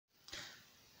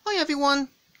everyone,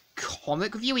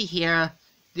 Comic Reviewer here,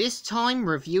 this time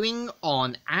reviewing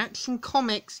on Action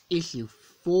Comics issue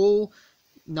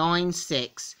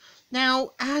 496.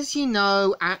 Now, as you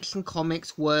know, Action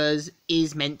Comics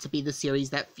is meant to be the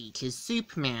series that features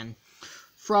Superman.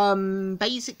 From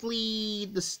basically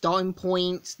the starting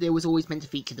point, there was always meant to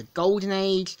feature the Golden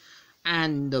Age,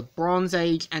 and the Bronze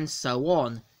Age, and so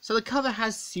on. So the cover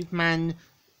has Superman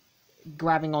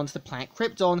grabbing onto the planet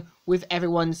Krypton, with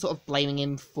everyone sort of blaming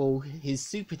him for his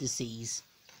super disease.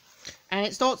 And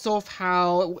it starts off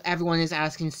how everyone is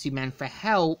asking Superman for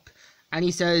help, and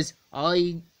he says,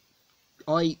 I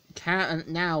can't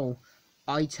now.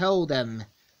 I tell them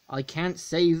I can't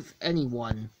save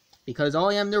anyone, because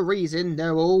I am the reason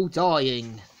they're all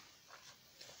dying.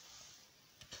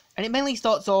 And it mainly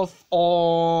starts off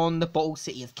on the bottled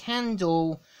city of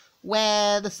Kandor,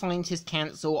 where the Scientist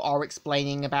Council are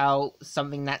explaining about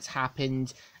something that's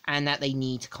happened and that they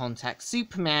need to contact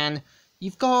Superman.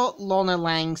 You've got Lana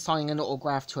Lang signing an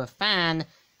autograph to a fan,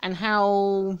 and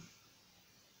how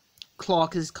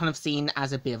Clark is kind of seen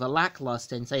as a bit of a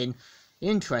lackluster and saying,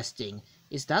 interesting,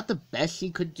 is that the best she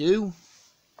could do?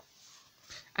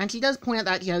 And she does point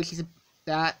out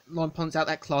that, Lana points out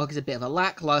that Clark is a bit of a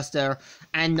lackluster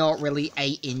and not really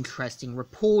a interesting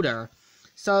reporter.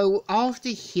 So, after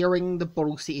hearing the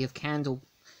bottled city of Kandor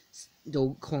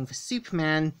calling for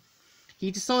Superman,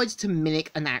 he decides to mimic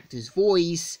an actor's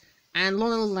voice, and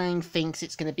Lana Lang thinks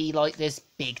it's going to be like this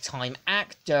big-time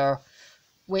actor,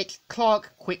 which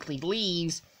Clark quickly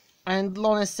leaves, and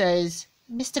Lana says,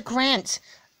 Mr. Grant,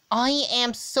 I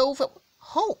am so...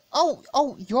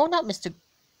 Oh, you're not Mr.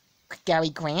 Gary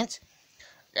Grant.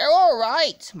 You're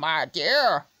alright, my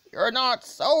dear. You're not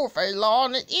Sophie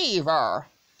Lana either.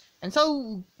 And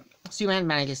so, Superman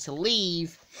manages to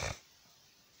leave,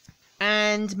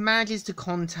 and manages to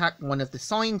contact one of the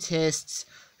scientists,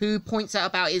 who points out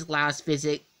about his last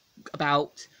visit,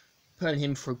 about putting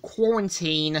him through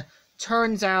quarantine.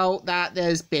 Turns out that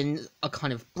there's been a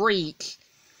kind of breach,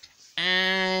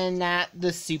 and that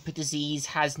the super disease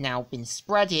has now been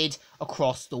spreaded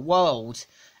across the world.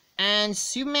 And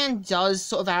Superman does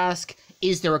sort of ask,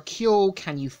 is there a cure,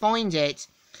 can you find it?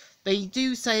 They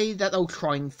do say that they'll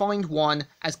try and find one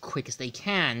as quick as they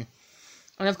can.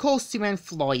 And of course, Superman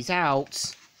flies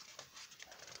out.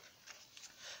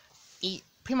 He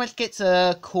pretty much gets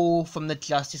a call from the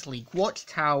Justice League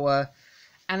Watchtower,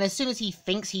 and as soon as he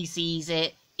thinks he sees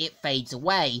it, it fades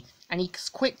away. And he's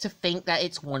quick to think that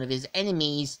it's one of his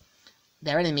enemies,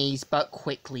 but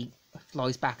quickly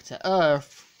flies back to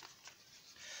Earth.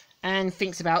 And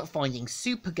thinks about finding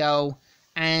Supergirl,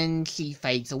 and she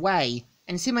fades away.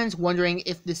 And Superman's wondering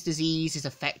if this disease is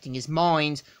affecting his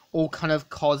mind, or kind of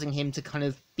causing him to kind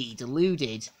of be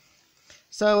deluded.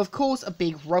 So, of course, a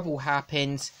big rubble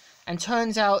happens, and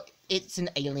turns out it's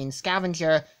an alien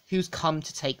scavenger who's come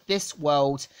to take this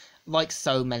world, like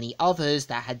so many others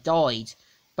that had died.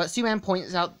 But Superman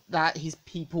points out that his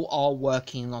people are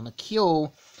working on a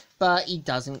cure, but he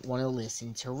doesn't want to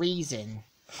listen to reason.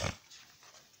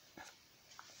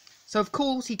 So, of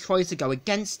course, he tries to go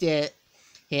against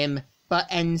him, but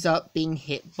ends up being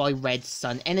hit by red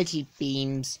sun energy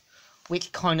beams,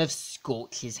 which kind of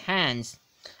scorch his hands.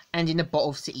 And in the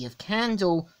bottled city of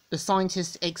Kandor, the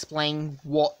scientists explain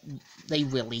what they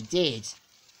really did.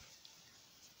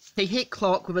 They hit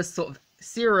Clark with a sort of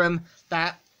serum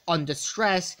that, under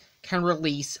stress, can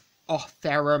release a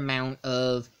fair amount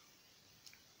of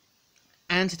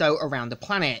antidote around the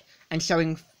planet, and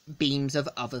showing beams of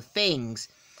other things.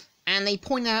 And they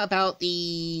point out about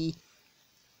the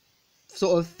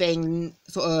sort of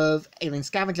alien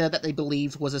scavenger that they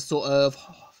believed was a sort of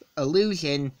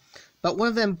illusion, but one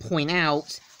of them point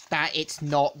out that it's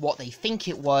not what they think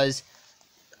it was.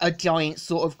 A giant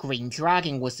sort of green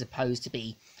dragon was supposed to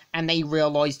be, and they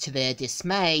realise to their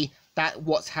dismay that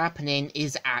what's happening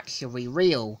is actually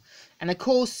real. And of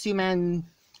course, Superman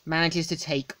manages to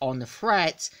take on the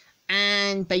threat,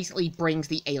 and basically brings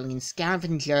the alien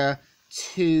scavenger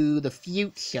to the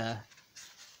future,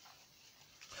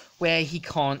 where he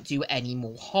can't do any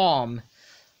more harm.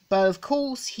 But of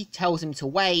course, he tells him to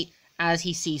wait as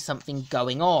he sees something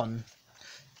going on.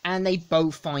 And they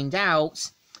both find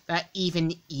out that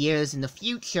even years in the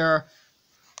future,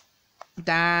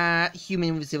 that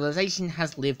human civilization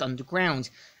has lived underground.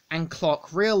 And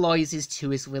Clark realizes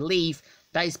to his relief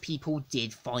that his people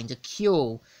did find a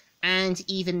cure. And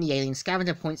even the alien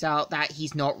scavenger points out that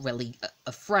he's not really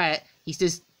a threat, he's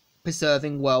just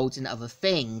preserving worlds and other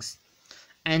things.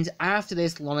 And after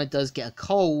this, Lana does get a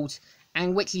cold,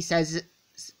 and which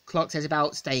Clark says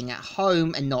about staying at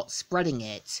home and not spreading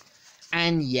it.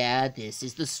 And yeah, this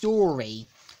is the story.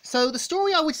 So the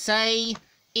story, I would say,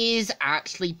 is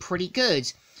actually pretty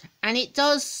good, and it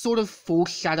does sort of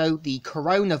foreshadow the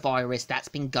coronavirus that's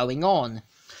been going on.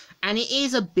 And it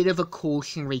is a bit of a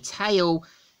cautionary tale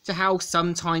to how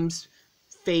sometimes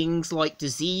things like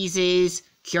diseases,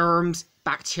 germs,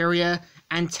 bacteria,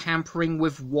 and tampering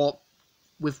with what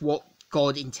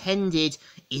God intended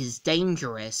is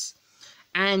dangerous.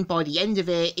 And by the end of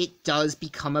it, it does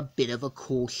become a bit of a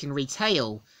cautionary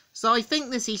tale. So I think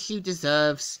this issue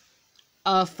deserves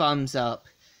a thumbs up.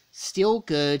 Still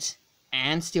good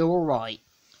and still alright.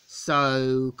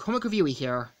 So, Comic Reviewer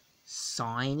here,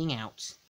 signing out.